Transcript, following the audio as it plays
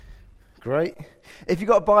Great. If you've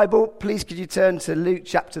got a Bible, please could you turn to Luke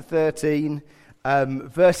chapter 13,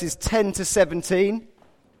 verses 10 to 17.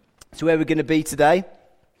 That's where we're going to be today.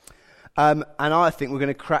 And I think we're going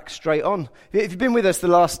to crack straight on. If you've been with us the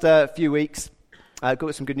last few weeks, I've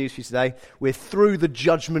got some good news for you today. We're through the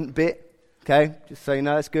judgment bit. Okay, just so you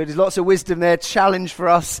know, it's good. There's lots of wisdom there, challenge for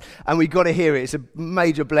us, and we've got to hear it. It's a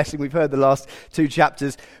major blessing. We've heard the last two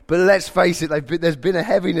chapters, but let's face it, there's been a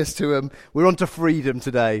heaviness to them. We're on to freedom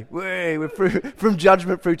today. We're from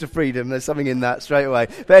judgment through to freedom. There's something in that straight away.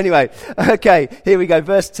 But anyway, okay, here we go,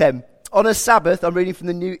 verse 10. On a Sabbath, I'm reading from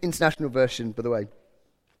the New International Version, by the way.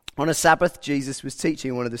 On a Sabbath, Jesus was teaching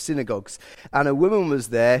in one of the synagogues, and a woman was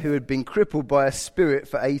there who had been crippled by a spirit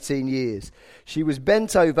for 18 years. She was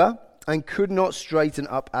bent over and could not straighten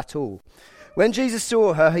up at all. When Jesus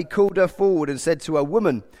saw her, he called her forward and said to her,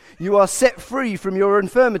 "Woman, you are set free from your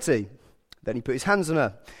infirmity." Then he put his hands on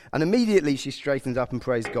her, and immediately she straightened up and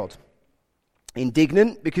praised God.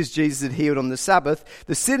 Indignant because Jesus had healed on the Sabbath,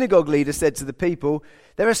 the synagogue leader said to the people,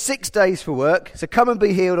 "There are 6 days for work, so come and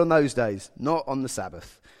be healed on those days, not on the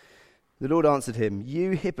Sabbath." The Lord answered him,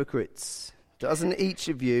 "You hypocrites, doesn't each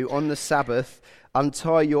of you on the Sabbath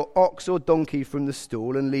untie your ox or donkey from the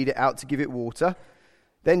stall and lead it out to give it water?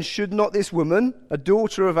 Then should not this woman, a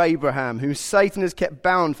daughter of Abraham, whom Satan has kept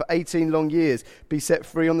bound for 18 long years, be set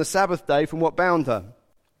free on the Sabbath day from what bound her?"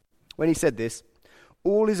 When he said this,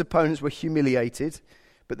 all his opponents were humiliated,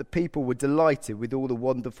 but the people were delighted with all the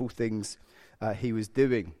wonderful things he was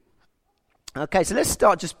doing. Okay, so let's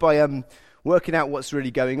start just by working out what's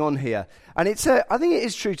really going on here. And I think it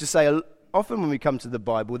is true to say often when we come to the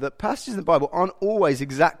Bible, that passages in the Bible aren't always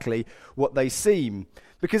exactly what they seem.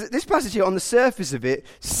 Because this passage here, on the surface of it,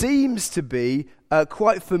 seems to be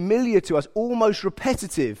quite familiar to us, almost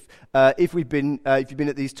repetitive. If you've been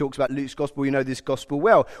at these talks about Luke's Gospel, you know this Gospel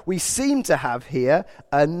well. We seem to have here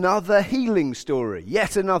another healing story,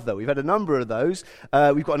 yet another. We've had a number of those.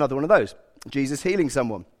 We've got another one of those, Jesus healing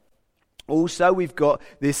someone. Also, we've got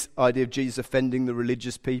this idea of Jesus offending the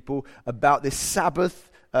religious people about this Sabbath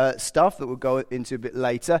stuff that we'll go into a bit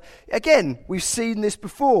later. Again, we've seen this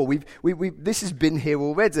before. This has been here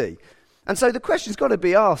already. And so the question's got to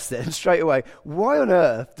be asked then straight away, why on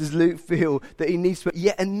earth does Luke feel that he needs to put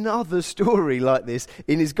yet another story like this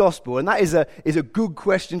in his gospel? And that is a good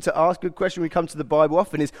question to ask. Good question when we come to the Bible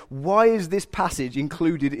often is, why is this passage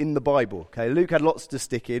included in the Bible? Okay, Luke had lots to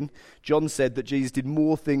stick in. John said that Jesus did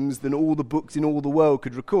more things than all the books in all the world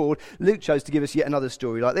could record. Luke chose to give us yet another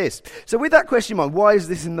story like this. So with that question in mind, why is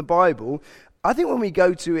this in the Bible? I think when we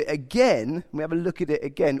go to it again, we have a look at it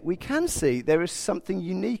again, we can see there is something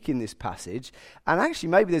unique in this passage. And actually,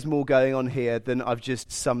 maybe there's more going on here than I've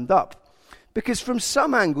just summed up. Because from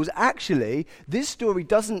some angles, actually, this story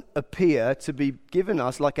doesn't appear to be given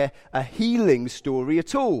us like a healing story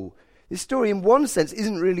at all. This story, in one sense,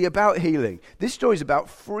 isn't really about healing. This story is about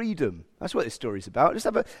freedom. That's what this story is about. Just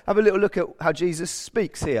have a little look at how Jesus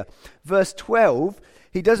speaks here. Verse 12,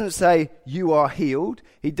 he doesn't say, "You are healed."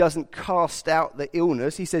 He doesn't cast out the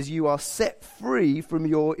illness. He says, "You are set free from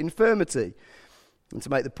your infirmity." And to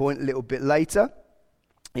make the point a little bit later,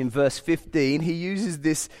 in verse 15, he uses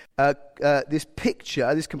this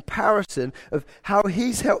picture, this comparison of how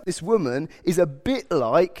he's helped this woman is a bit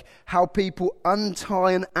like how people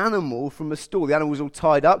untie an animal from a stall. The animal's all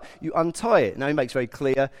tied up, you untie it. Now he makes very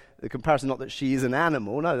clear the comparison, not that she is an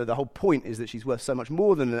animal. No, the whole point is that she's worth so much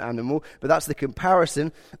more than an animal, but that's the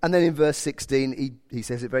comparison. And then in verse 16, he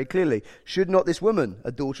says it very clearly. "Should not this woman,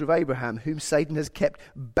 a daughter of Abraham, whom Satan has kept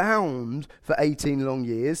bound for 18 long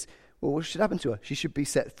years, well, what should happen to her? She should be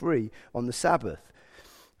set free on the Sabbath."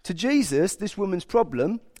 To Jesus, this woman's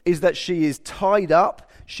problem is that she is tied up,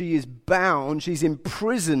 she is bound, she's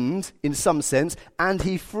imprisoned in some sense, and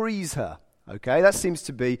he frees her. Okay, that seems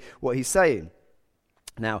to be what he's saying.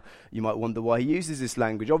 Now, you might wonder why he uses this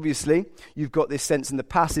language. Obviously, you've got this sense in the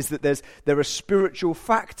passage that there are spiritual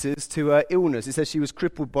factors to her illness. It says she was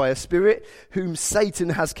crippled by a spirit whom Satan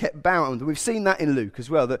has kept bound. And we've seen that in Luke as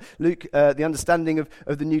well, that Luke, the understanding of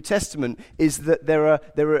the New Testament is that there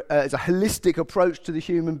is a holistic approach to the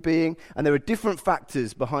human being, and there are different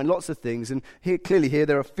factors behind lots of things. And clearly here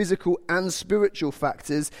there are physical and spiritual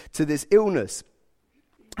factors to this illness.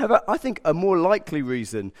 However, I think a more likely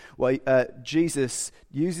reason why Jesus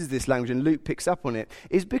uses this language and Luke picks up on it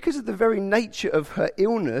is because of the very nature of her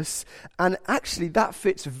illness, and actually that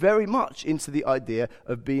fits very much into the idea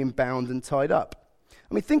of being bound and tied up.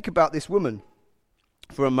 I mean, think about this woman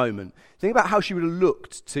for a moment. Think about how she would have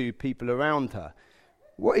looked to people around her.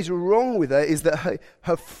 what is wrong with her is that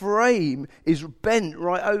her frame is bent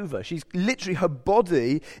right over. She's literally, her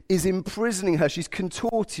body is imprisoning her. She's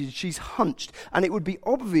contorted, she's hunched, and it would be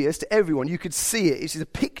obvious to everyone. You could see it. It's a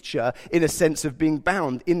picture, in a sense, of being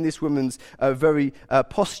bound in this woman's very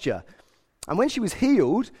posture. And when she was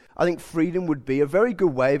healed, I think freedom would be a very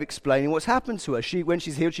good way of explaining what's happened to her. When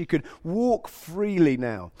she's healed, she could walk freely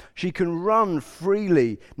now. She can run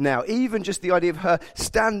freely now. Even just the idea of her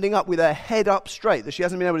standing up with her head up straight, that she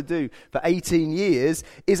hasn't been able to do for 18 years,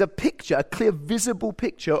 is a picture, a clear, visible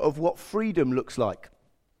picture of what freedom looks like.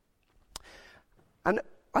 And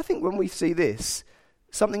I think when we see this,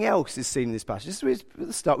 something else is seen in this passage. Just at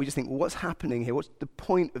the start, we just think, well, what's happening here? What's the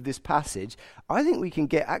point of this passage? I think we can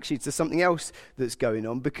get actually to something else that's going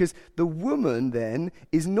on, because the woman then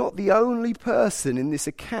is not the only person in this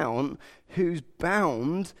account who's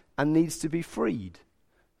bound and needs to be freed.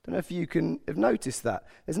 I don't know if you can have noticed that.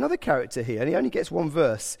 There's another character here, and he only gets one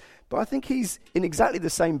verse, but I think he's in exactly the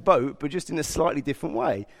same boat, but just in a slightly different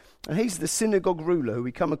way. And he's the synagogue ruler who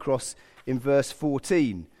we come across in verse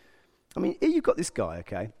 14. I mean, here you've got this guy,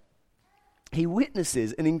 okay? He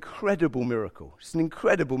witnesses an incredible miracle. It's an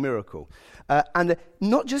incredible miracle. And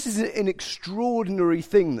not just as an extraordinary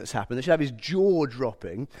thing that's happened, that should have his jaw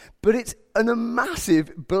dropping, but it's a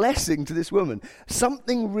massive blessing to this woman.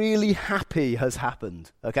 Something really happy has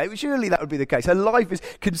happened, okay? Surely that would be the case. Her life is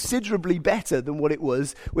considerably better than what it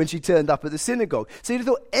was when she turned up at the synagogue. So you'd have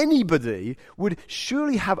thought anybody would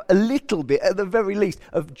surely have a little bit, at the very least,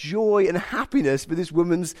 of joy and happiness for this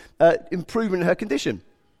woman's improvement in her condition.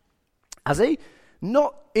 Has he?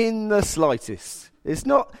 Not in the slightest. It's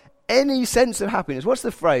not any sense of happiness. What's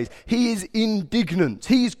the phrase? He is indignant.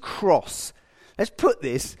 He is cross. Let's put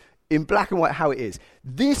this in black and white how it is.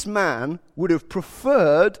 This man would have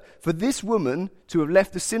preferred for this woman to have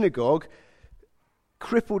left the synagogue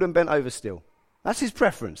crippled and bent over still. That's his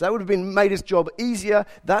preference. That would have made his job easier.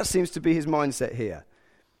 That seems to be his mindset here.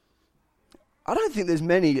 I don't think there's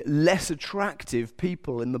many less attractive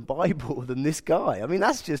people in the Bible than this guy. I mean,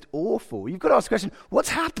 that's just awful. You've got to ask the question, what's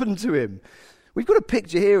happened to him? We've got a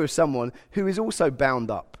picture here of someone who is also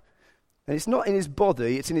bound up. And it's not in his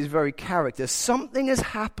body, it's in his very character. Something has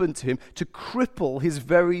happened to him to cripple his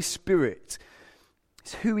very spirit.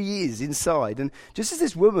 It's who he is inside. And just as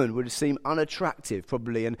this woman would seem unattractive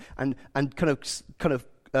probably and kind of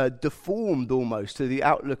deformed almost to the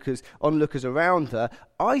onlookers around her,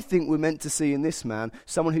 I think we're meant to see in this man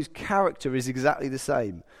someone whose character is exactly the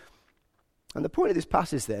same. And the point of this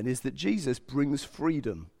passage then is that Jesus brings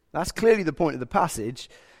freedom. That's clearly the point of the passage,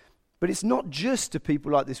 but it's not just to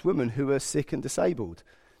people like this woman who are sick and disabled.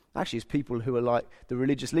 Actually, it's people who are like the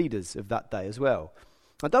religious leaders of that day as well.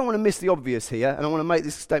 I don't want to miss the obvious here, and I want to make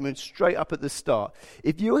this statement straight up at the start.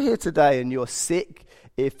 If you're here today and you're sick,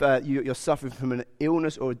 if you're suffering from an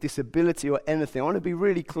illness or a disability or anything, I want to be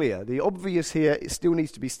really clear. The obvious here, it still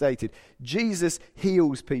needs to be stated. Jesus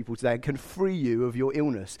heals people today and can free you of your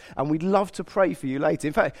illness. And we'd love to pray for you later.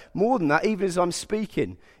 In fact, more than that, even as I'm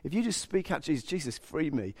speaking, if you just speak out, Jesus,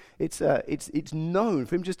 free me. It's known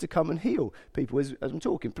for him just to come and heal people as I'm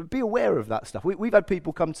talking. But be aware of that stuff. We've had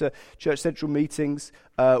people come to Churchcentral meetings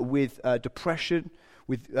with depression,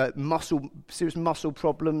 with serious muscle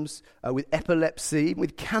problems, with epilepsy,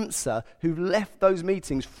 with cancer, who've left those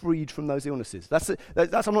meetings freed from those illnesses. That's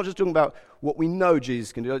I'm not just talking about what we know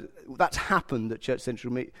Jesus can do. That's happened at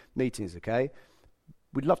Churchcentral meetings, okay?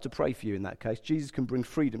 We'd love to pray for you in that case. Jesus can bring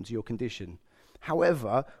freedom to your condition.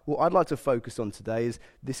 However, what I'd like to focus on today is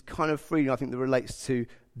this kind of freedom, I think, that relates to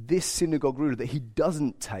this synagogue ruler that he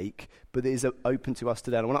doesn't take, but that is open to us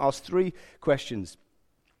today. And I want to ask 3 questions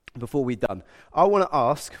before we're done. I want to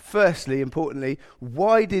ask, firstly, importantly,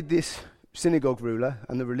 why did this synagogue ruler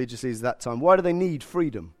and the religious leaders at that time, why do they need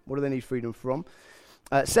freedom? What do they need freedom from?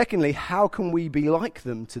 Secondly, how can we be like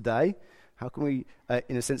them today? How can we,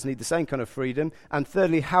 in a sense, need the same kind of freedom? And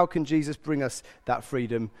thirdly, how can Jesus bring us that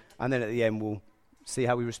freedom? And then at the end, we'll see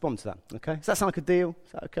how we respond to that. Okay? Does that sound like a deal?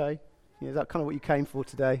 Is that okay? Yeah, is that kind of what you came for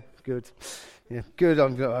today? Good. Yeah, good.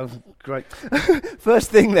 I'm great.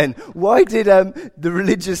 First thing then, why did the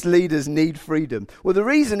religious leaders need freedom? Well, the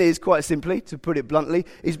reason is, quite simply, to put it bluntly,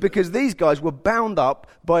 is because these guys were bound up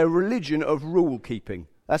by a religion of rule keeping.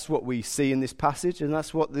 That's what we see in this passage, and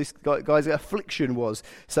that's what this guy's affliction was,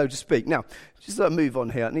 so to speak. Now, just move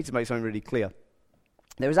on here. I need to make something really clear.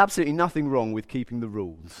 There is absolutely nothing wrong with keeping the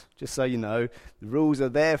rules. Just so you know, the rules are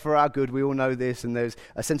there for our good. We all know this, and there's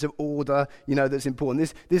a sense of order, that's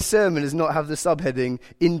important. This sermon does not have the subheading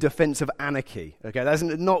 "In Defense of Anarchy." Okay, that's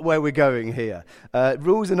not where we're going here.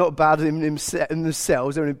 Rules are not bad in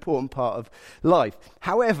themselves; they're an important part of life.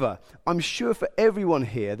 However, I'm sure for everyone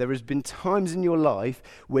here, there has been times in your life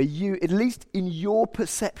where you, at least in your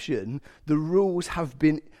perception, the rules have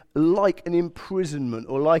been like an imprisonment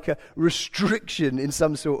or like a restriction in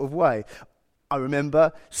some sort of way. I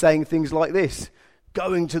remember saying things like this: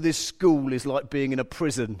 going to this school is like being in a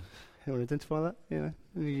prison. Anyone identify that?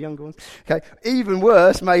 The younger ones. Okay, even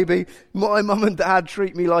worse, maybe, my mum and dad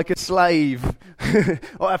treat me like a slave.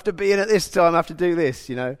 I have to be in at this time, I have to do this,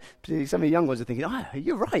 Some of the young ones are thinking,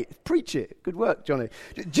 you're right, preach it. Good work, Johnny.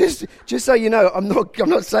 Just so you know, I'm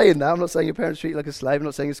not saying that. I'm not saying your parents treat you like a slave. I'm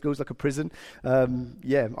not saying your school's like a prison.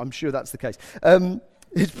 I'm sure that's the case.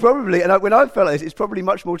 It's probably, and when I felt like this, it's probably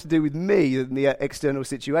much more to do with me than the external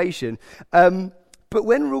situation. But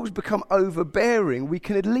when rules become overbearing, we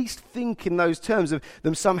can at least think in those terms of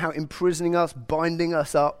them somehow imprisoning us, binding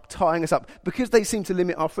us up, tying us up, because they seem to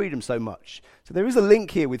limit our freedom so much. So there is a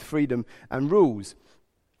link here with freedom and rules.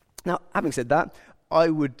 Now, having said that, I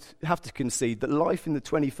would have to concede that life in the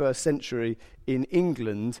 21st century in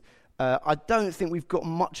England, I don't think we've got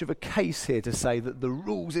much of a case here to say that the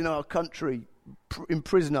rules in our country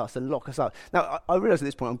imprison us and lock us up. Now, I realise at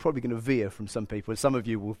this point I'm probably going to veer from some people, and some of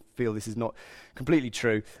you will feel this is not completely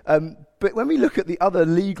true. But when we look at the other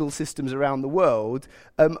legal systems around the world,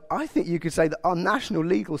 I think you could say that our national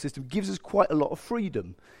legal system gives us quite a lot of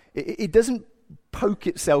freedom. It doesn't poke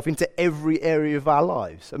itself into every area of our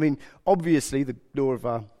lives. I mean, obviously, the law of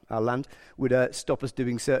our land would stop us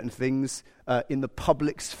doing certain things in the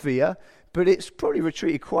public sphere, but it's probably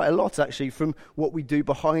retreated quite a lot, actually, from what we do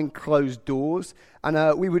behind closed doors.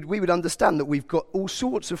 And we would understand that we've got all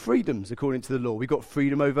sorts of freedoms, according to the law. We've got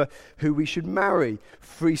freedom over who we should marry,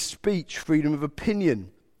 free speech, freedom of opinion,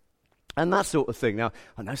 and that sort of thing. Now,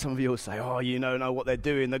 I know some of you will say, know what they're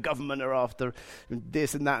doing. The government are after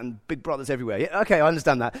this and that, and big brothers everywhere. Yeah, okay, I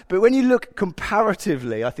understand that. But when you look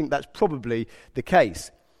comparatively, I think that's probably the case.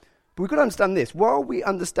 But we've got to understand this. While we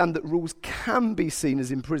understand that rules can be seen as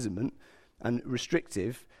imprisonment and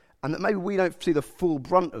restrictive, and that maybe we don't see the full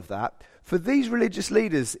brunt of that, for these religious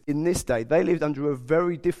leaders in this day, they lived under a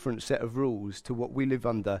very different set of rules to what we live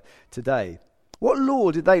under today. What law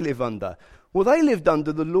did they live under? Well, they lived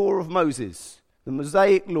under the law of Moses, the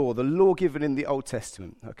Mosaic law, the law given in the Old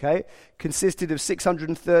Testament, okay? Consisted of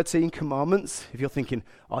 613 commandments. If you're thinking,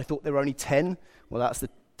 I thought there were only 10, well, that's the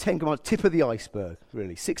 10 commandments, tip of the iceberg,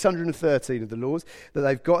 really. 613 of the laws that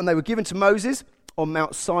they've got, and they were given to Moses on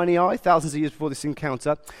Mount Sinai, thousands of years before this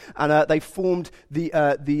encounter, and they formed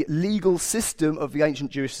the legal system of the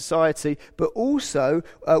ancient Jewish society, but also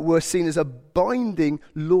were seen as a binding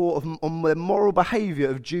law on the moral behaviour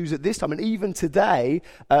of Jews at this time, and even today,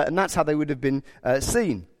 and that's how they would have been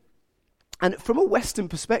seen. And from a Western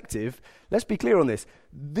perspective, let's be clear on this,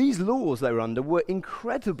 these laws they were under were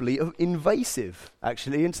incredibly invasive,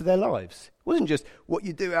 actually, into their lives. It wasn't just what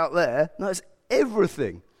you do out there, no, it's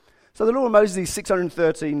everything. So the law of Moses, these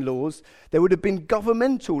 613 laws, there would have been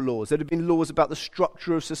governmental laws. There would have been laws about the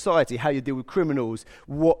structure of society, how you deal with criminals,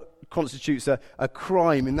 what constitutes a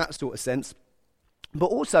crime in that sort of sense. But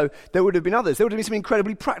also, there would have been others. There would have been some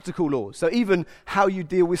incredibly practical laws. So even how you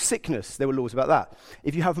deal with sickness, there were laws about that.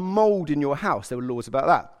 If you have mold in your house, there were laws about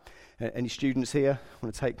that. Any students here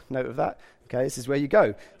want to take note of that? Okay, this is where you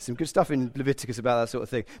go. Some good stuff in Leviticus about that sort of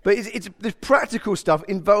thing. But it's there's practical stuff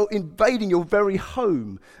invading your very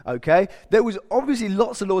home, okay? There was obviously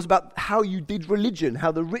lots of laws about how you did religion,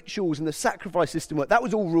 how the rituals and the sacrifice system worked. That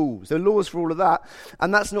was all rules. There were laws for all of that.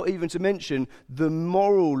 And that's not even to mention the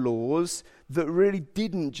moral laws that really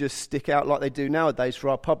didn't just stick out like they do nowadays for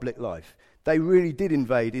our public life. They really did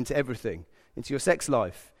invade into everything, into your sex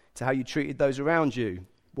life, to how you treated those around you,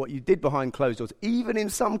 what you did behind closed doors, even in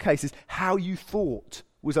some cases, how you thought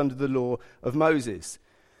was under the law of Moses.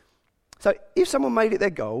 So if someone made it their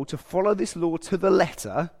goal to follow this law to the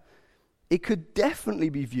letter, it could definitely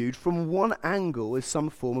be viewed from one angle as some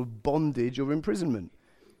form of bondage or imprisonment.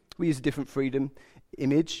 We use a different freedom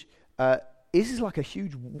image. This is like a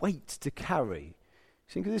huge weight to carry.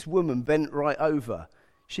 Think of this woman bent right over.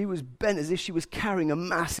 She was bent as if she was carrying a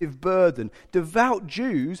massive burden. Devout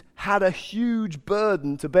Jews had a huge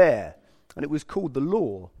burden to bear, and it was called the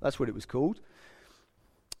law. That's what it was called.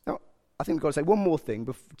 Now, I think we've got to say one more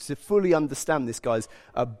thing to fully understand this guy's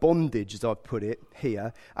bondage, as I've put it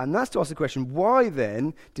here, and that's to ask the question, why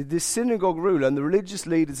then did this synagogue ruler and the religious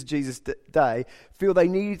leaders of Jesus' day feel they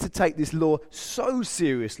needed to take this law so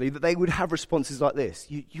seriously that they would have responses like this?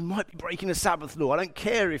 You might be breaking a Sabbath law. I don't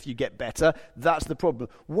care if you get better. That's the problem.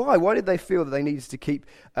 Why? Why did they feel that they needed to keep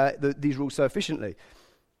these rules so efficiently?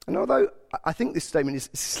 And although I think this statement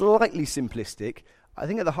is slightly simplistic, I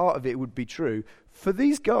think at the heart of it would be true. For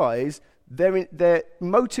these guys, their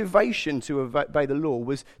motivation to obey the law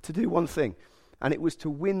was to do one thing, and it was to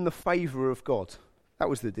win the favour of God. That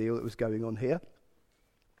was the deal that was going on here.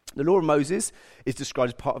 The law of Moses is described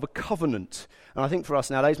as part of a covenant. And I think for us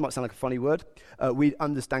nowadays, it might sound like a funny word, we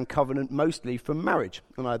understand covenant mostly from marriage.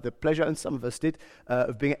 And I had the pleasure, and some of us did,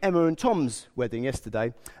 of being at Emma and Tom's wedding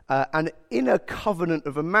yesterday. And in a covenant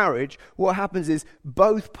of a marriage, what happens is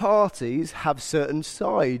both parties have certain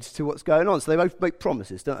sides to what's going on. So they both make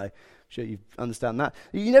promises, don't they? I'm sure you understand that.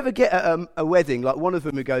 You never get a wedding like one of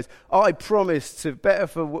them who goes, I promise to better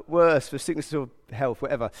for worse, for sickness or health,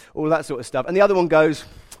 whatever, all that sort of stuff. And the other one goes,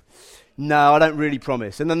 no, I don't really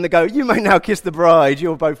promise. And then they go, you may now kiss the bride,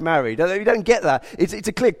 you're both married. You don't get that. It's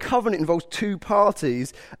a clear covenant, involves two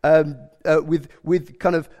parties with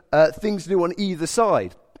kind of things to do on either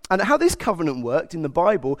side. And how this covenant worked in the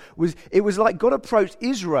Bible was, it was like God approached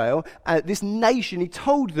Israel, this nation. He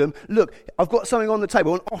told them, look, I've got something on the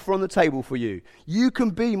table, an offer on the table for you. You can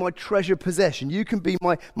be my treasured possession. You can be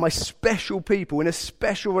my special people in a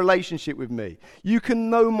special relationship with me. You can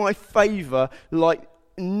know my favor like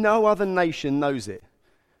no other nation knows it.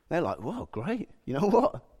 They're like, whoa, great. You know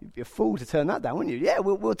what? You'd be a fool to turn that down, wouldn't you? Yeah,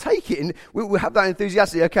 we'll take it, and we'll have that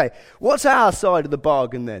enthusiastic. Okay, what's our side of the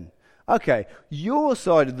bargain then? Okay, your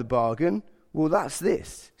side of the bargain, well, that's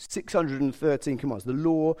this. 613 commands, the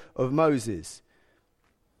law of Moses.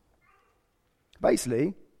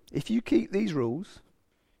 Basically, if you keep these rules,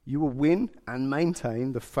 you will win and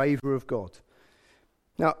maintain the favour of God.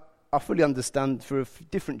 Now, I fully understand for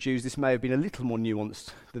different Jews this may have been a little more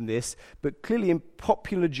nuanced than this, but clearly in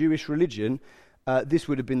popular Jewish religion, this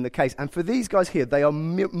would have been the case. And for these guys here, they are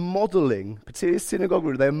modelling, particularly synagogue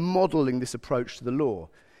ruler, they're modelling this approach to the law.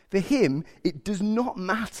 For him, it does not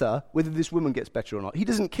matter whether this woman gets better or not. He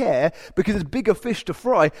doesn't care because there's bigger fish to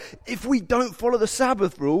fry. If we don't follow the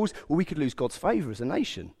Sabbath rules, well, we could lose God's favour as a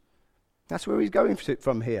nation. That's where he's going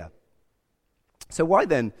from here. So why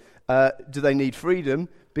then do they need freedom?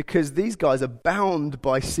 Because these guys are bound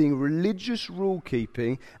by seeing religious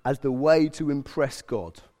rule-keeping as the way to impress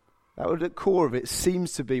God. That at the core of it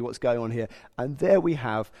seems to be what's going on here. And there we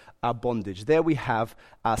have our bondage. There we have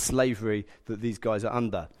our slavery that these guys are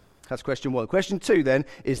under. That's question one. Question two then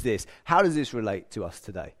is this. How does this relate to us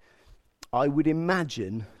today? I would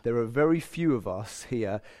imagine there are very few of us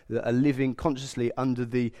here that are living consciously under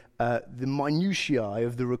the minutiae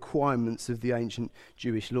of the requirements of the ancient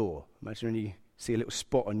Jewish law. Imagine when you see a little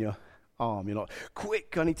spot on your arm, you're like,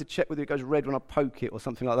 quick, I need to check whether it goes red when I poke it or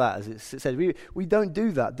something like that, as it says. We don't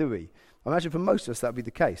do that, do we? I imagine for most of us that would be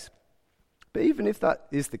the case. But even if that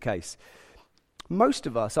is the case, most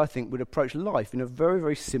of us, I think, would approach life in a very,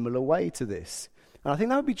 very similar way to this. And I think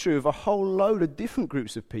that would be true of a whole load of different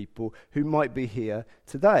groups of people who might be here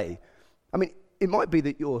today. I mean, it might be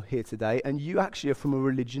that you're here today and you actually are from a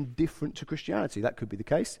religion different to Christianity. That could be the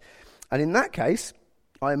case. And in that case,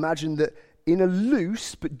 I imagine that in a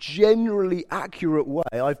loose but generally accurate way,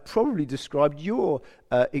 I've probably described your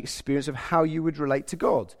experience of how you would relate to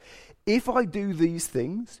God. If I do these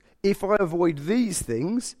things, if I avoid these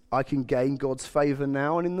things, I can gain God's favour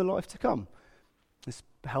now and in the life to come. That's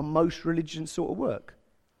how most religions sort of work.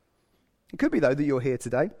 It could be, though, that you're here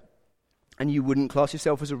today and you wouldn't class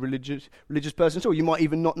yourself as a religious person at all. You might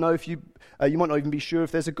even not know if you might not even be sure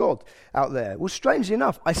if there's a God out there. Well, strangely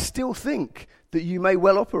enough, I still think that you may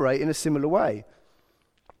well operate in a similar way.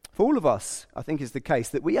 For all of us, I think is the case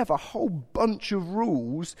that we have a whole bunch of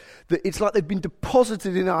rules that it's like they've been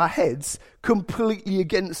deposited in our heads completely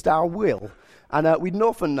against our will. And we'd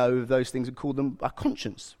often know those things and call them our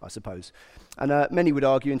conscience, I suppose. And many would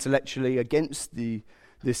argue intellectually against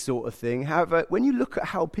this sort of thing. However, when you look at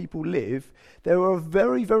how people live, there are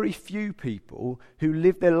very, very few people who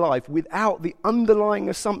live their life without the underlying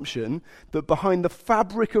assumption that behind the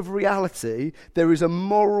fabric of reality, there is a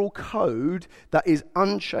moral code that is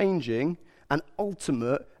unchanging and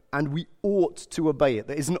ultimate, and we ought to obey it.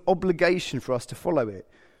 There is an obligation for us to follow it.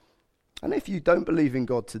 And if you don't believe in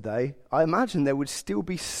God today, I imagine there would still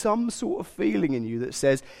be some sort of feeling in you that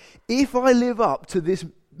says, if I live up to this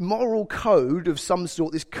moral code of some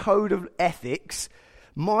sort, this code of ethics,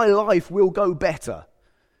 my life will go better.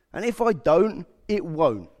 And if I don't, it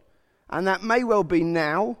won't. And that may well be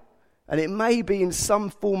now, And it may be in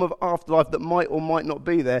some form of afterlife that might or might not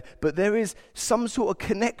be there, but there is some sort of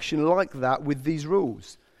connection like that with these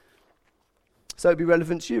rules. So it'd be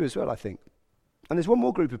relevant to you as well, I think. And there's one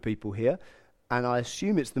more group of people here, and I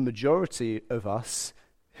assume it's the majority of us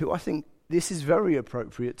who I think this is very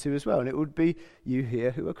appropriate to as well, and it would be you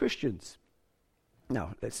here who are Christians.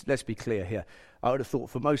 Now, let's be clear here. I would have thought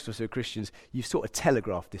for most of us who are Christians, you've sort of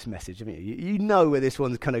telegraphed this message. I mean, you know where this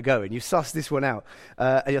one's kind of going. You've sussed this one out.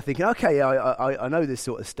 And you're thinking, okay, I know this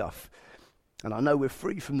sort of stuff. And I know we're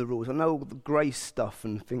free from the rules. I know all the grace stuff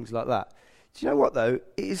and things like that. Do you know what, though?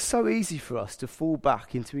 It is so easy for us to fall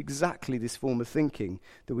back into exactly this form of thinking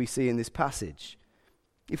that we see in this passage.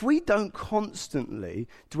 If we don't constantly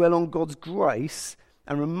dwell on God's grace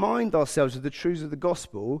and remind ourselves of the truths of the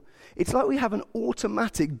gospel, it's like we have an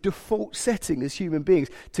automatic default setting as human beings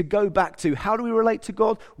to go back to how do we relate to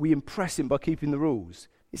God? We impress him by keeping the rules.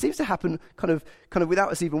 It seems to happen kind of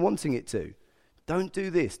without us even wanting it to. Don't do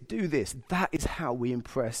this, do this. That is how we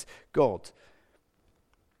impress God.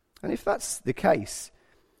 And if that's the case,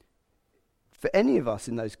 for any of us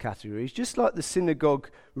in those categories, just like the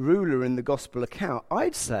synagogue ruler in the gospel account,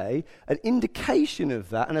 I'd say an indication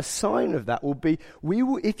of that and a sign of that will be,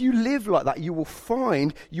 if you live like that, you will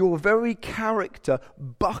find your very character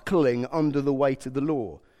buckling under the weight of the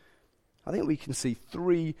law. I think we can see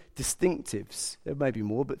three distinctives. There may be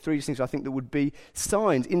more, but three distinctives I think that would be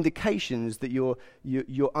signs, indications that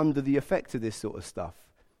you're under the effect of this sort of stuff.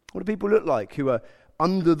 What do people look like who are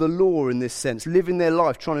under the law in this sense, living their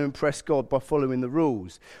life trying to impress God by following the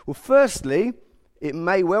rules? Well, firstly, it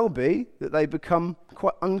may well be that they become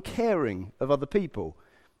quite uncaring of other people.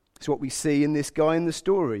 It's what we see in this guy in the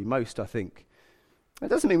story, most, I think. It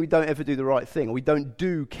doesn't mean we don't ever do the right thing, or we don't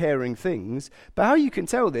do caring things, but how you can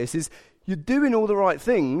tell this is you're doing all the right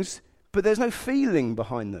things, but there's no feeling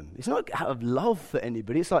behind them. It's not out of love for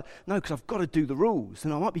anybody. It's like, no, because I've got to do the rules.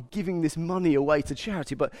 And I might be giving this money away to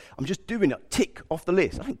charity, but I'm just doing it, tick off the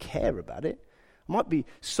list. I don't care about it. I might be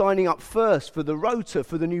signing up first for the rota,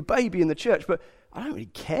 for the new baby in the church, but I don't really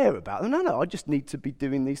care about them. No, I just need to be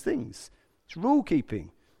doing these things. It's rule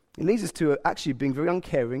keeping. It leads us to actually being very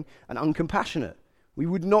uncaring and uncompassionate. We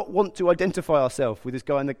would not want to identify ourselves with this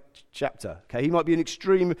guy in the chapter. Okay, he might be an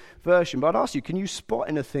extreme version, but I'd ask you, can you spot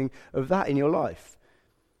anything of that in your life?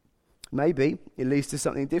 Maybe it leads to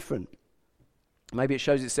something different. Maybe it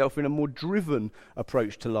shows itself in a more driven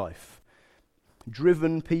approach to life.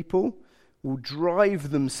 Driven people will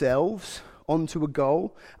drive themselves onto a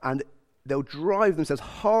goal, and they'll drive themselves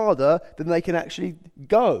harder than they can actually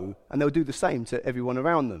go, and they'll do the same to everyone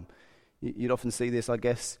around them. You'd often see this, I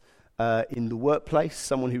guess, in the workplace,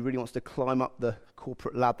 someone who really wants to climb up the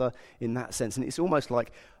corporate ladder in that sense. And it's almost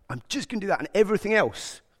like, I'm just going to do that and everything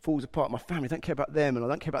else falls apart. My family, I don't care about them and I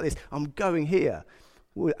don't care about this. I'm going here.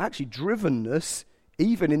 Well, actually, drivenness,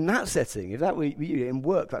 even in that setting, if that were in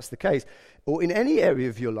work, that's the case, or in any area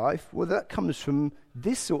of your life, well, that comes from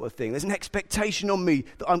this sort of thing. There's an expectation on me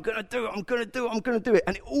that I'm going to do it.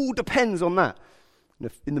 And it all depends on that.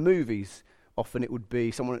 In the movies, often it would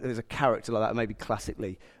be there's a character like that, maybe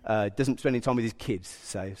classically, doesn't spend any time with his kids,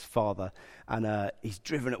 say, his father, and he's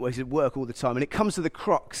driven he's at work all the time, and it comes to the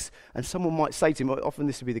crux, and someone might say to him, often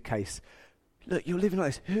this would be the case, look, you're living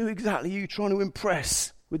like this, who exactly are you trying to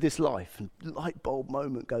impress with this life? And the light bulb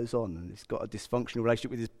moment goes on, and he's got a dysfunctional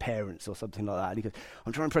relationship with his parents or something like that, and he goes,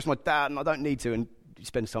 I'm trying to impress my dad, and I don't need to, and he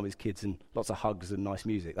spends time with his kids, and lots of hugs and nice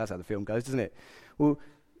music. That's how the film goes, doesn't it? Well,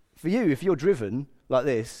 for you, if you're driven like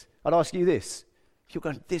this, I'd ask you this. If you're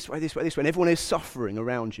going this way, and everyone is suffering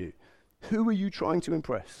around you, who are you trying to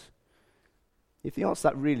impress? If the answer to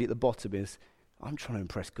that really at the bottom is, I'm trying to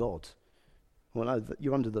impress God, well, no,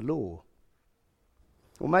 you're under the law.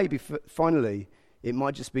 Or maybe, finally, it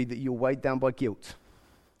might just be that you're weighed down by guilt.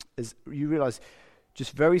 As you realize,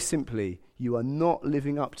 just very simply, you are not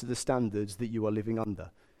living up to the standards that you are living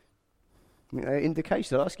under.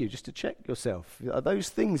 Indications, I'll ask you just to check yourself. Are those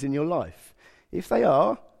things in your life? If they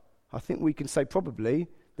are, I think we can say probably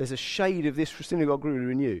there's a shade of this synagogue ruler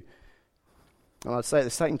in you. And I'd say at the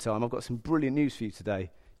same time, I've got some brilliant news for you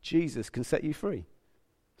today. Jesus can set you free.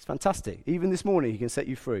 It's fantastic. Even this morning, he can set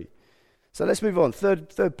you free. So let's move on.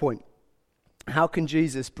 Third point. How can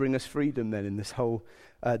Jesus bring us freedom then in this whole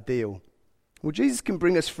deal? Well, Jesus can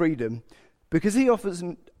bring us freedom because he offers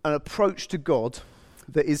an approach to God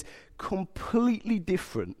that is completely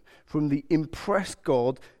different from the impress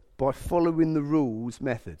God by following the rules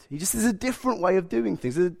method. There's a different way of doing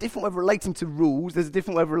things. There's a different way of relating to rules. There's a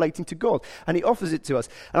different way of relating to God. And he offers it to us.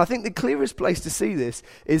 And I think the clearest place to see this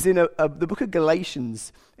is in the book of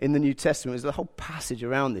Galatians in the New Testament. There's a whole passage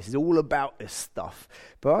around this. It's all about this stuff.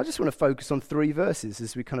 But I just want to focus on 3 verses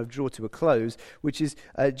as we kind of draw to a close, which is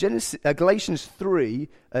Galatians 3,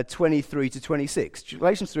 23 to 26.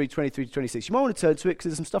 Galatians 3, 23 to 26. You might want to turn to it because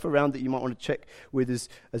there's some stuff around that you might want to check with us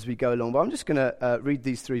as we go along. But I'm just going to read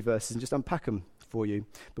these 3 verses and just unpack them for you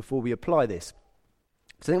before we apply this.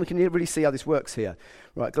 So I think we can really see how this works here.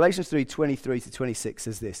 Right, Galatians 3, 23 to 26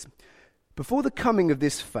 says this. Before the coming of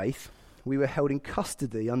this faith, we were held in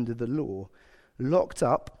custody under the law, locked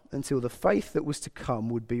up until the faith that was to come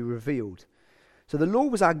would be revealed. So the law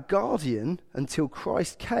was our guardian until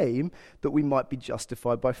Christ came that we might be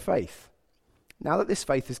justified by faith. Now that this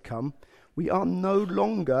faith has come, we are no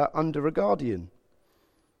longer under a guardian.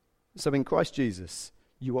 So in Christ Jesus,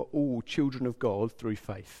 you are all children of God through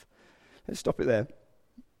faith. Let's stop it there.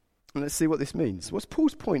 And let's see what this means. What's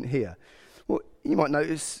Paul's point here? Well, you might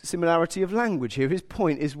notice similarity of language here. His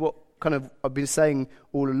point is what kind of I've been saying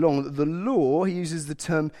all along, that the law, he uses the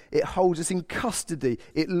term, it holds us in custody.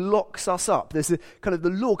 It locks us up. There's a kind of, the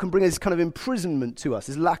law can bring this kind of imprisonment to us,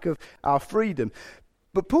 this lack of our freedom.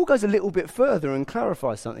 But Paul goes a little bit further and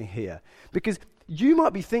clarifies something here. Because you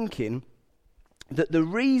might be thinking that the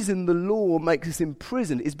reason the law makes us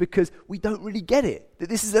imprisoned is because we don't really get it, that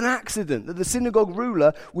this is an accident, that the synagogue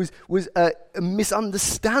ruler was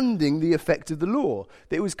misunderstanding the effect of the law,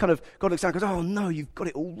 that it was kind of, God looks down and goes, oh no, you've got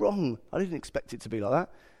it all wrong. I didn't expect it to be like that.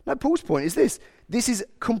 No, Paul's point is this is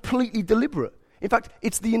completely deliberate. In fact,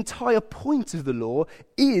 it's the entire point of the law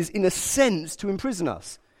is, in a sense, to imprison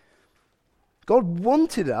us. God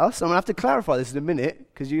wanted us, and I'm going to have to clarify this in a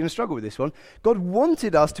minute because you're going to struggle with this one. God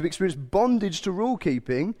wanted us to experience bondage to rule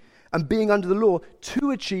keeping and being under the law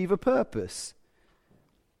to achieve a purpose.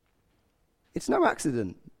 It's no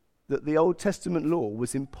accident that the Old Testament law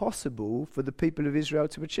was impossible for the people of Israel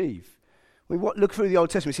to achieve. Look through the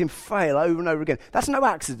Old Testament, see him fail over and over again. That's no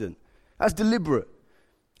accident. That's deliberate.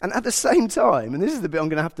 And at the same time, and this is the bit I'm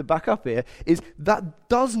going to have to back up here, is that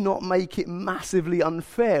does not make it massively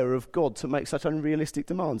unfair of God to make such unrealistic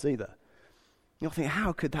demands either. You'll think,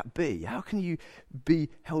 how could that be? How can you be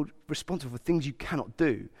held responsible for things you cannot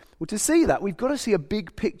do? Well, to see that, we've got to see a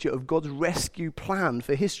big picture of God's rescue plan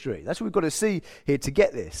for history. That's what we've got to see here to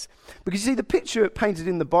get this. Because you see, the picture painted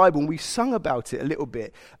in the Bible, and we sung about it a little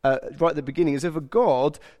bit right at the beginning, is of a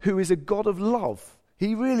God who is a God of love.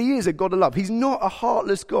 He really is a God of love. He's not a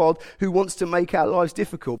heartless God who wants to make our lives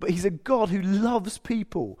difficult, but he's a God who loves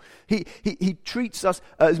people. He treats us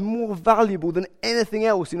as more valuable than anything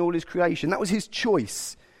else in all his creation. That was his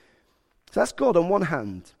choice. So that's God on one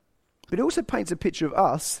hand. But it also paints a picture of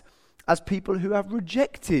us as people who have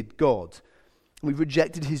rejected God. We've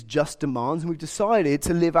rejected his just demands, and we've decided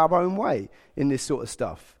to live our own way in this sort of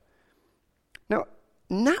stuff. Now,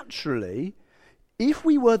 naturally, if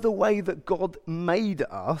we were the way that God made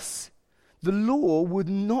us, the law would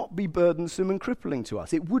not be burdensome and crippling to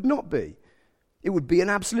us. It would not be. It would be an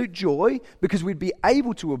absolute joy because we'd be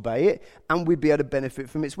able to obey it and we'd be able to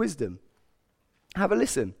benefit from its wisdom. Have a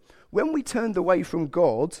listen. When we turned away from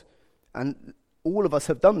God, and all of us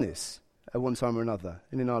have done this at one time or another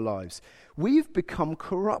and in our lives, we've become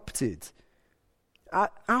corrupted.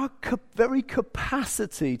 Our very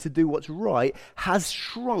capacity to do what's right has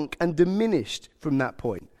shrunk and diminished from that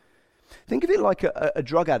point. Think of it like a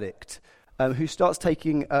drug addict who starts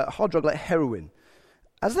taking a hard drug like heroin.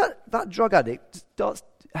 As that drug addict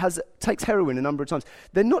takes heroin a number of times,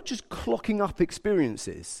 they're not just clocking up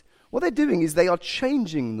experiences. What they're doing is they are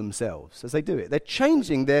changing themselves as they do it. They're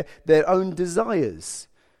changing their own desires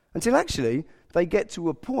until actually they get to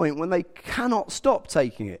a point when they cannot stop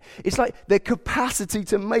taking it. It's like their capacity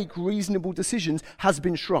to make reasonable decisions has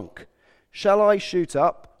been shrunk. Shall I shoot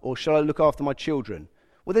up or shall I look after my children?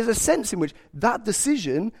 Well, there's a sense in which that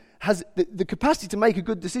decision has, the capacity to make a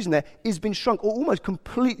good decision there has been shrunk or almost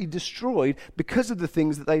completely destroyed because of the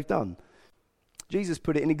things that they've done. Jesus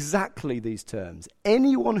put it in exactly these terms.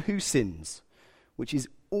 Anyone who sins, which is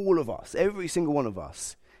all of us, every single one of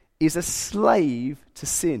us, is a slave to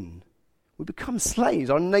sin. We become slaves.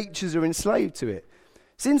 Our natures are enslaved to it.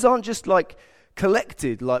 Sins aren't just like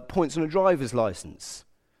collected like points on a driver's license.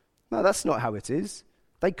 No, that's not how it is.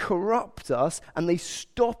 They corrupt us and they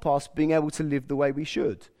stop us being able to live the way we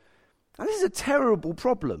should. And this is a terrible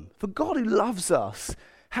problem. For God who loves us,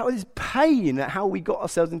 how is pain at how we got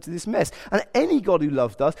ourselves into this mess. And any God who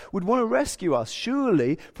loved us would want to rescue us,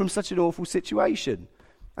 surely, from such an awful situation.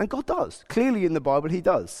 And God does. Clearly in the Bible, he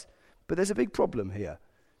does. But there's a big problem here.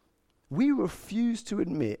 We refuse to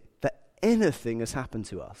admit that anything has happened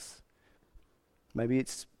to us. Maybe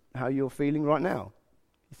it's how you're feeling right now.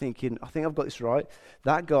 You're thinking, I think I've got this right.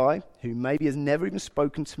 That guy, who maybe has never even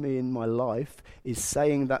spoken to me in my life, is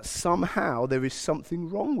saying that somehow there is something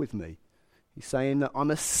wrong with me. He's saying that I'm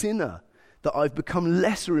a sinner, that I've become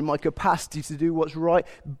lesser in my capacity to do what's right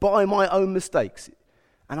by my own mistakes.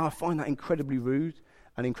 And I find that incredibly rude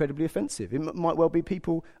and incredibly offensive. It might well be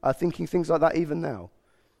people are thinking things like that even now.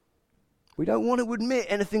 We don't want to admit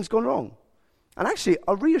anything's gone wrong. And actually,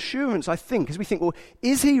 a reassurance, I think, is we think, well,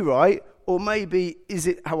 is he right? Or maybe is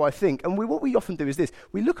it how I think? And what we often do is this.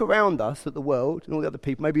 We look around us at the world and all the other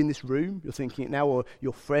people, maybe in this room, you're thinking it now, or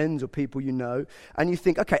your friends or people you know, and you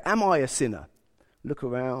think, okay, am I a sinner? Look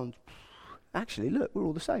around. Actually, look, we're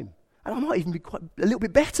all the same. And I might even be quite a little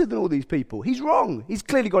bit better than all these people. He's wrong. He's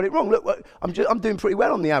clearly got it wrong. Look, I'm doing pretty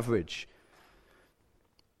well on the average.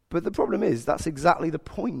 But the problem is, that's exactly the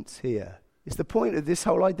point here. It's the point of this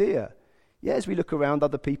whole idea. Yeah, as we look around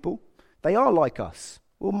other people, they are like us.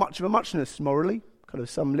 Well, much of a muchness morally, kind of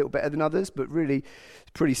some a little better than others, but really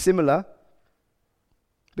pretty similar.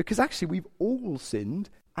 Because actually we've all sinned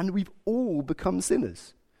and we've all become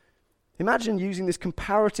sinners. Imagine using this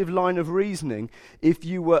comparative line of reasoning if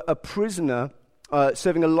you were a prisoner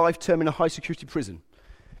serving a life term in a high security prison.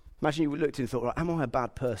 Imagine you looked and thought, right, am I a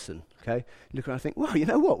bad person? Okay, you look around and think, well, you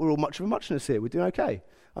know what, we're all much of a muchness here, we're doing okay.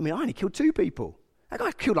 I mean, I only killed 2 people. That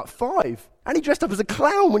guy killed like 5. And he dressed up as a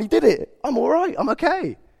clown when he did it. I'm all right. I'm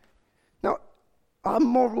okay. Now, our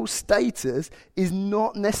moral status is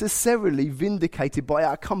not necessarily vindicated by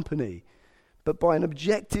our company, but by an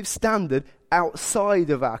objective standard outside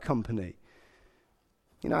of our company.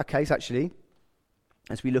 In our case, actually,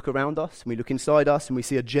 as we look around us and we look inside us and we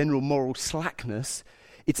see a general moral slackness,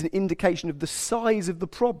 it's an indication of the size of the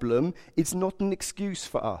problem. It's not an excuse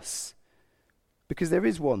for us. Because there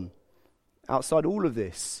is one outside all of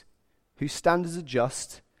this, whose standards are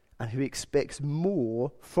just and who expects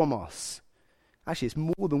more from us. Actually, it's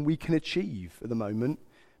more than we can achieve at the moment,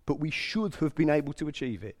 but we should have been able to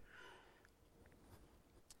achieve it.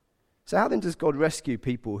 So how then does God rescue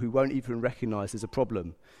people who won't even recognize there's a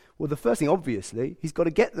problem? Well, the first thing, obviously, he's got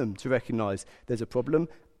to get them to recognize there's a problem,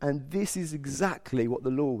 and this is exactly what the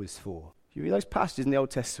law is for. You read those passages in the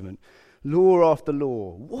Old Testament, law after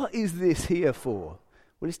law. What is this here for?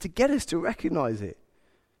 Well, it's to get us to recognize it.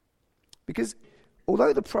 Because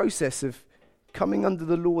although the process of coming under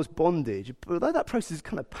the law's bondage, although that process is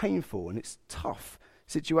kind of painful and it's a tough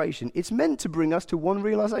situation, it's meant to bring us to one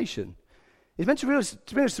realization. It's meant to bring us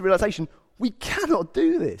to the realization, we cannot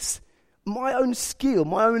do this. My own skill,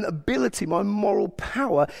 my own ability, my moral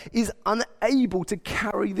power is unable to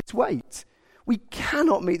carry this weight. We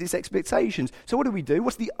cannot meet these expectations. So what do?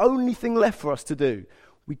 What's the only thing left for us to do?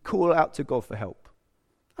 We call out to God for help.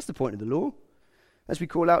 That's the point of the law. As we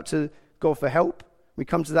call out to God for help, we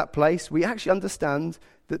come to that place, we actually understand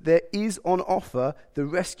that there is on offer the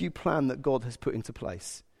rescue plan that God has put into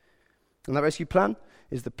place. And that rescue plan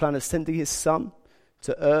is the plan of sending his Son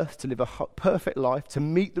to earth to live a perfect life, to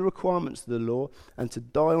meet the requirements of the law, and to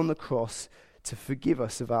die on the cross to forgive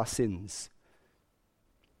us of our sins.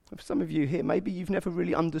 For some of you here, maybe you've never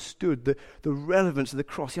really understood the relevance of the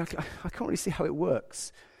cross. I can't really see how it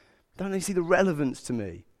works. I don't really see the relevance to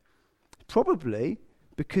me. Probably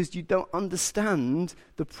because you don't understand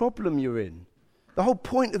the problem you're in. The whole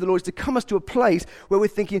point of the law is to come us to a place where we're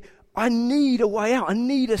thinking, I need a way out. I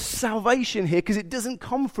need a salvation here because it doesn't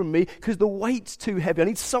come from me because the weight's too heavy. I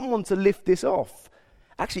need someone to lift this off.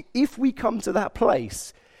 Actually, if we come to that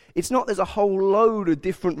place, it's not there's a whole load of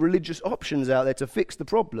different religious options out there to fix the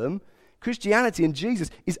problem. Christianity and Jesus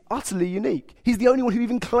is utterly unique. He's the only one who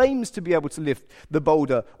even claims to be able to lift the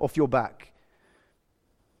boulder off your back.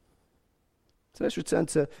 So let's return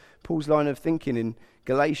to Paul's line of thinking in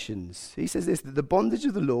Galatians. He says this, that the bondage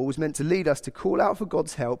of the law was meant to lead us to call out for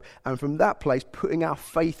God's help, and from that place putting our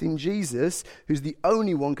faith in Jesus, who's the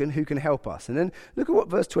only one who can help us. And then look at what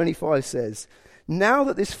verse 25 says. Now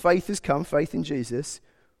that this faith has come, faith in Jesus,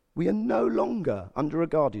 we are no longer under a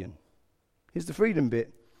guardian. Here's the freedom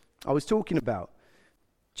bit I was talking about.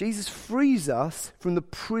 Jesus frees us from the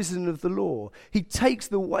prison of the law. He takes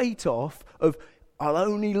the weight off of, I'll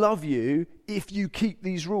only love you if you keep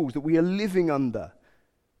these rules that we are living under.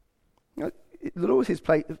 You know, the law is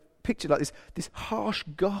pictured like this harsh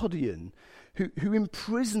guardian who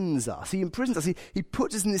imprisons us. He imprisons us. He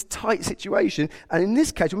puts us in this tight situation. And in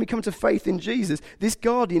this case, when we come to faith in Jesus, this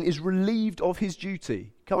guardian is relieved of his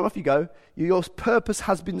duty. Come on, off you go. Your purpose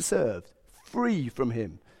has been served. Free from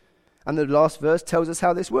him. And the last verse tells us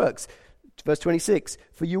how this works. Verse 26,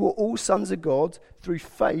 for you are all sons of God through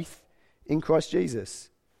faith in Christ Jesus.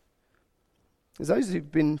 As those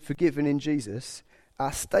who've been forgiven in Jesus,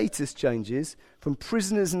 our status changes from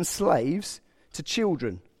prisoners and slaves to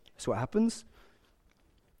children. That's what happens.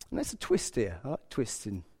 And there's a twist here. I like twists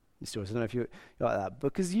in stories. I don't know if you like that.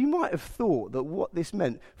 Because you might have thought that what this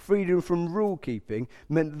meant, freedom from rule keeping,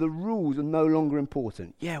 meant that the rules are no longer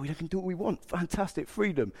important. Yeah, we can do what we want. Fantastic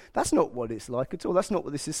freedom. That's not what it's like at all. That's not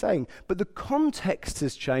what this is saying. But the context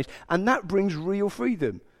has changed, and that brings real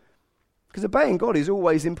freedom. Because obeying God is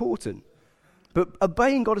always important. But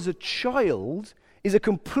obeying God as a child is a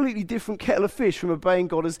completely different kettle of fish from obeying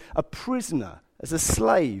God as a prisoner, as a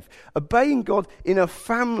slave. Obeying God in a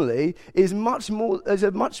family is a much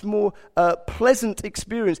more pleasant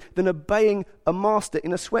experience than obeying a master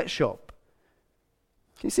in a sweatshop.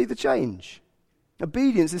 Can you see the change?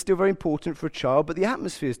 Obedience is still very important for a child, but the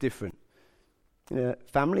atmosphere is different. In a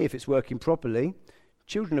family, if it's working properly,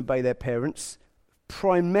 children obey their parents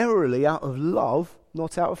primarily out of love,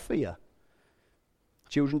 not out of fear.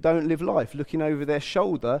 Children don't live life looking over their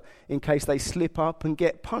shoulder in case they slip up and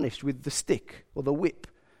get punished with the stick or the whip.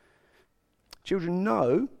 Children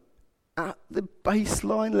know at the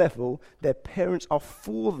baseline level their parents are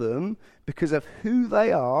for them because of who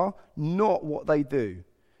they are, not what they do.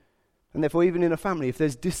 And therefore, even in a family, if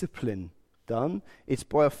there's discipline done, it's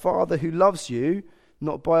by a father who loves you,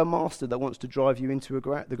 not by a master that wants to drive you into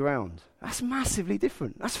the ground. That's massively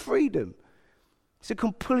different. That's freedom. It's a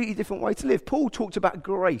completely different way to live. Paul talked about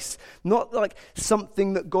grace, not like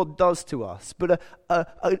something that God does to us, but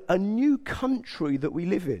a new country that we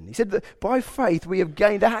live in. He said that by faith we have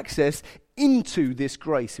gained access into this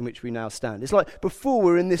grace in which we now stand. It's like before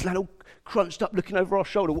we're in this land all crunched up looking over our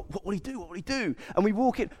shoulder. What will he do? What will he do? And we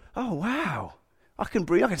walk in, oh wow, I can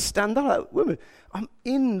breathe, I can stand up like women. I'm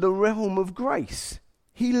in the realm of grace.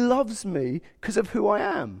 He loves me because of who I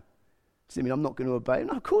am. Does it mean I'm not going to obey him?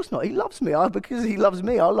 No, of course not. He loves me. Because he loves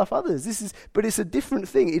me, I'll love others. But it's a different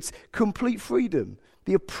thing. It's complete freedom.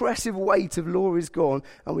 The oppressive weight of law is gone,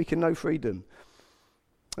 and we can know freedom.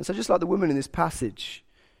 And so just like the woman in this passage,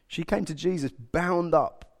 she came to Jesus bound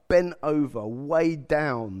up, bent over, weighed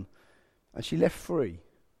down, and she left free.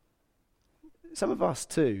 Some of us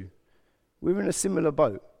too, we're in a similar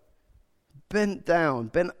boat. Bent down,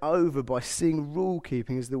 bent over by seeing rule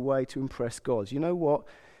keeping as the way to impress God. You know what?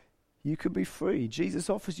 You could be free. Jesus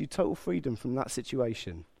offers you total freedom from that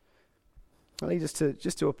situation. I need us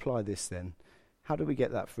to apply this then. How do we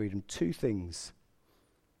get that freedom? Two things.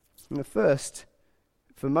 And the first,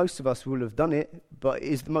 for most of us, will have done it, but it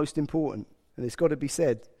is the most important, and it's got to be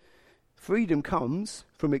said. Freedom comes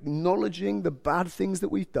from acknowledging the bad things that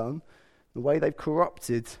we've done, the way they've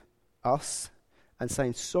corrupted us, and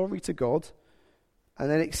saying sorry to God, and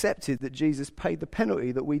then accepted that Jesus paid the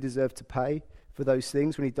penalty that we deserve to pay for those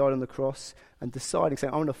things when he died on the cross, and deciding,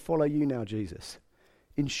 saying, I'm going to follow you now, Jesus.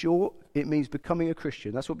 In short, it means becoming a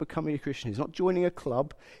Christian. That's what becoming a Christian is. Not joining a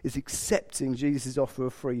club, it's accepting Jesus' offer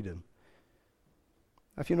of freedom.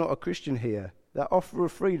 If you're not a Christian here, that offer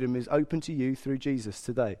of freedom is open to you through Jesus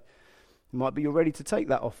today. It might be you're ready to take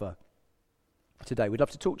that offer today. We'd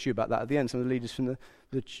love to talk to you about that at the end, some of the leaders from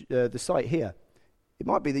the site here. It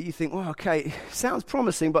might be that you think, well, okay, sounds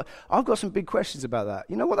promising, but I've got some big questions about that.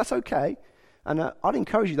 You know what, that's okay. And I'd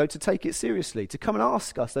encourage you, though, to take it seriously, to come and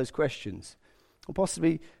ask us those questions. Or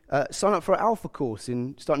possibly sign up for our Alpha course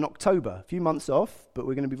starting in October. A few months off, but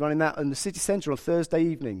we're going to be running that in the city centre on Thursday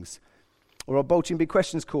evenings. Or our Bolting Big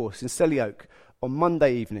Questions course in Selly on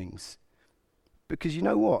Monday evenings. Because you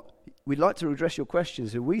know what? We'd like to address your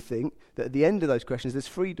questions, and we think that at the end of those questions, there's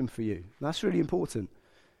freedom for you. And that's really important.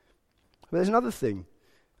 But there's another thing,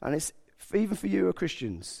 and it's even for you who are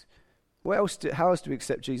Christians. How else do we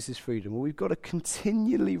accept Jesus' freedom? Well, we've got to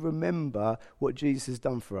continually remember what Jesus has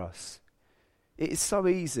done for us. It is so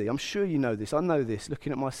easy. I'm sure you know this. I know this,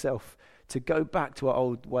 looking at myself, to go back to our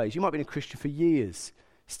old ways. You might have been a Christian for years.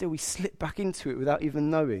 Still, we slip back into it without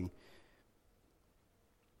even knowing.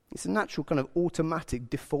 It's a natural kind of automatic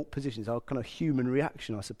default position. It's our kind of human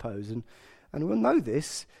reaction, I suppose. And we'll know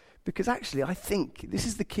this because actually I think this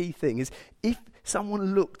is the key thing, is if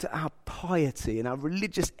someone looked at our piety and our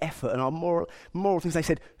religious effort and our moral things, they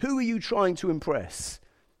said, who are you trying to impress?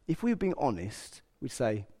 If we were being honest, we'd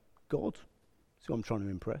say, God. That's who I'm trying to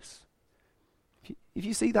impress. If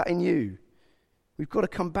you see that in you, we've got to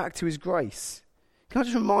come back to his grace. Can I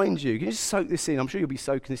just remind you, can you just soak this in? I'm sure you'll be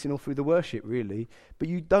soaking this in all through the worship, really. But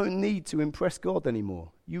you don't need to impress God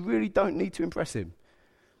anymore. You really don't need to impress him.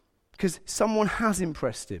 Because someone has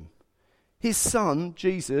impressed him. His son,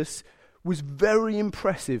 Jesus, was very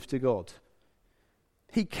impressive to God.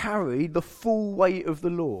 He carried the full weight of the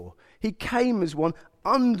law. He came as one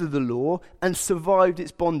under the law and survived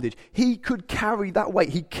its bondage. He could carry that weight.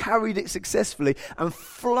 He carried it successfully and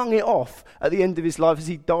flung it off at the end of his life as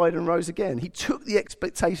he died and rose again. He took the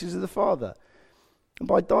expectations of the Father. And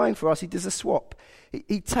by dying for us, he does a swap.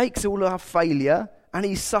 He takes all our failure and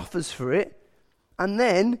he suffers for it. And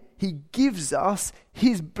then he gives us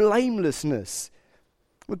his blamelessness.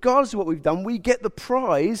 Regardless of what we've done, we get the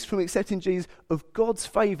prize from accepting Jesus of God's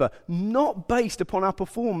favour, not based upon our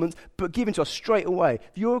performance, but given to us straight away.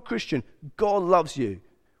 If you're a Christian, God loves you.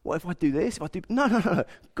 What if I do this? If I do... No.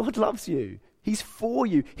 God loves you. He's for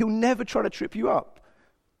you. He'll never try to trip you up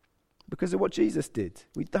because of what Jesus did.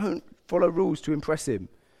 We don't follow rules to impress him.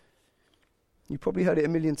 You've probably heard it a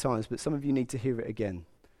million times, but some of you need to hear it again.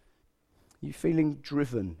 You feeling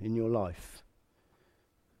driven in your life?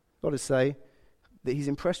 Got to say that he's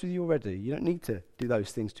impressed with you already. You don't need to do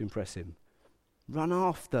those things to impress him. Run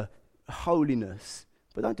after holiness,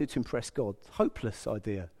 but don't do it to impress God. Hopeless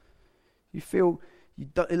idea. You feel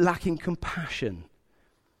you're lacking compassion.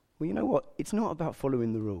 Well, you know what? It's not about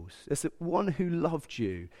following the rules. There's the one who loved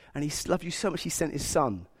you, and he loved you so much he sent his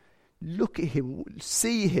son. Look at him,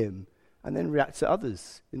 see him, and then react to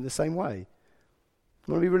others in the same way.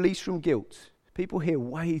 You want to be released from guilt. People here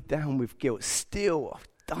weighed down with guilt. Still, I've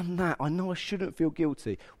done that. I know I shouldn't feel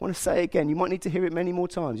guilty. I want to say it again. You might need to hear it many more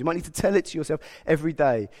times. You might need to tell it to yourself every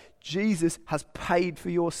day. Jesus has paid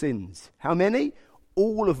for your sins. How many?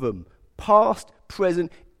 All of them. Past,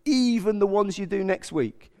 present, even the ones you do next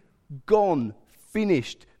week. Gone,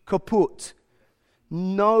 finished, kaput.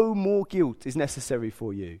 No more guilt is necessary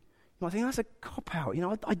for you. I think that's a cop-out.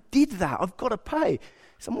 I did that. I've got to pay.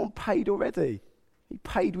 Someone paid already. He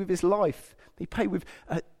paid with his life. He paid with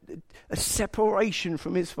a separation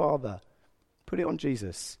from his Father. Put it on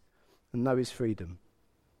Jesus and know his freedom.